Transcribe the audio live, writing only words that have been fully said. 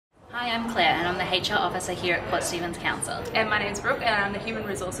Hi, I'm Claire and I'm the HR officer here at Port Stephens Council. And my name's Brooke and I'm the Human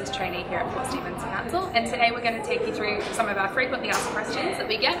Resources Trainee here at Port Stephens Council. And today we're going to take you through some of our frequently asked questions that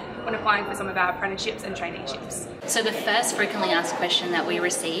we get when applying for some of our apprenticeships and traineeships. So the first frequently asked question that we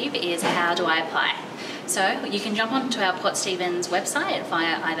receive is, how do I apply? So you can jump onto our Port Stephens website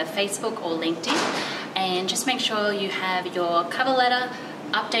via either Facebook or LinkedIn, and just make sure you have your cover letter,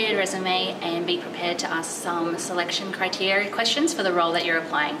 updated resume, and be prepared to ask some selection criteria questions for the role that you're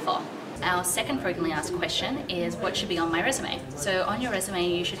applying for. Our second frequently asked question is, what should be on my resume? So on your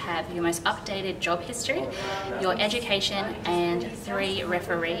resume you should have your most updated job history, your education, and 3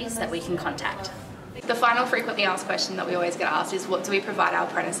 referees that we can contact. The final frequently asked question that we always get asked is, what do we provide our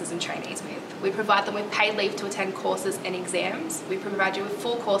apprentices and trainees with? We provide them with paid leave to attend courses and exams. We provide you with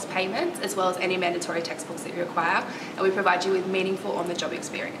full course payments as well as any mandatory textbooks that you require, and we provide you with meaningful on-the-job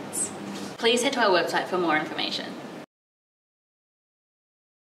experience. Please head to our website for more information.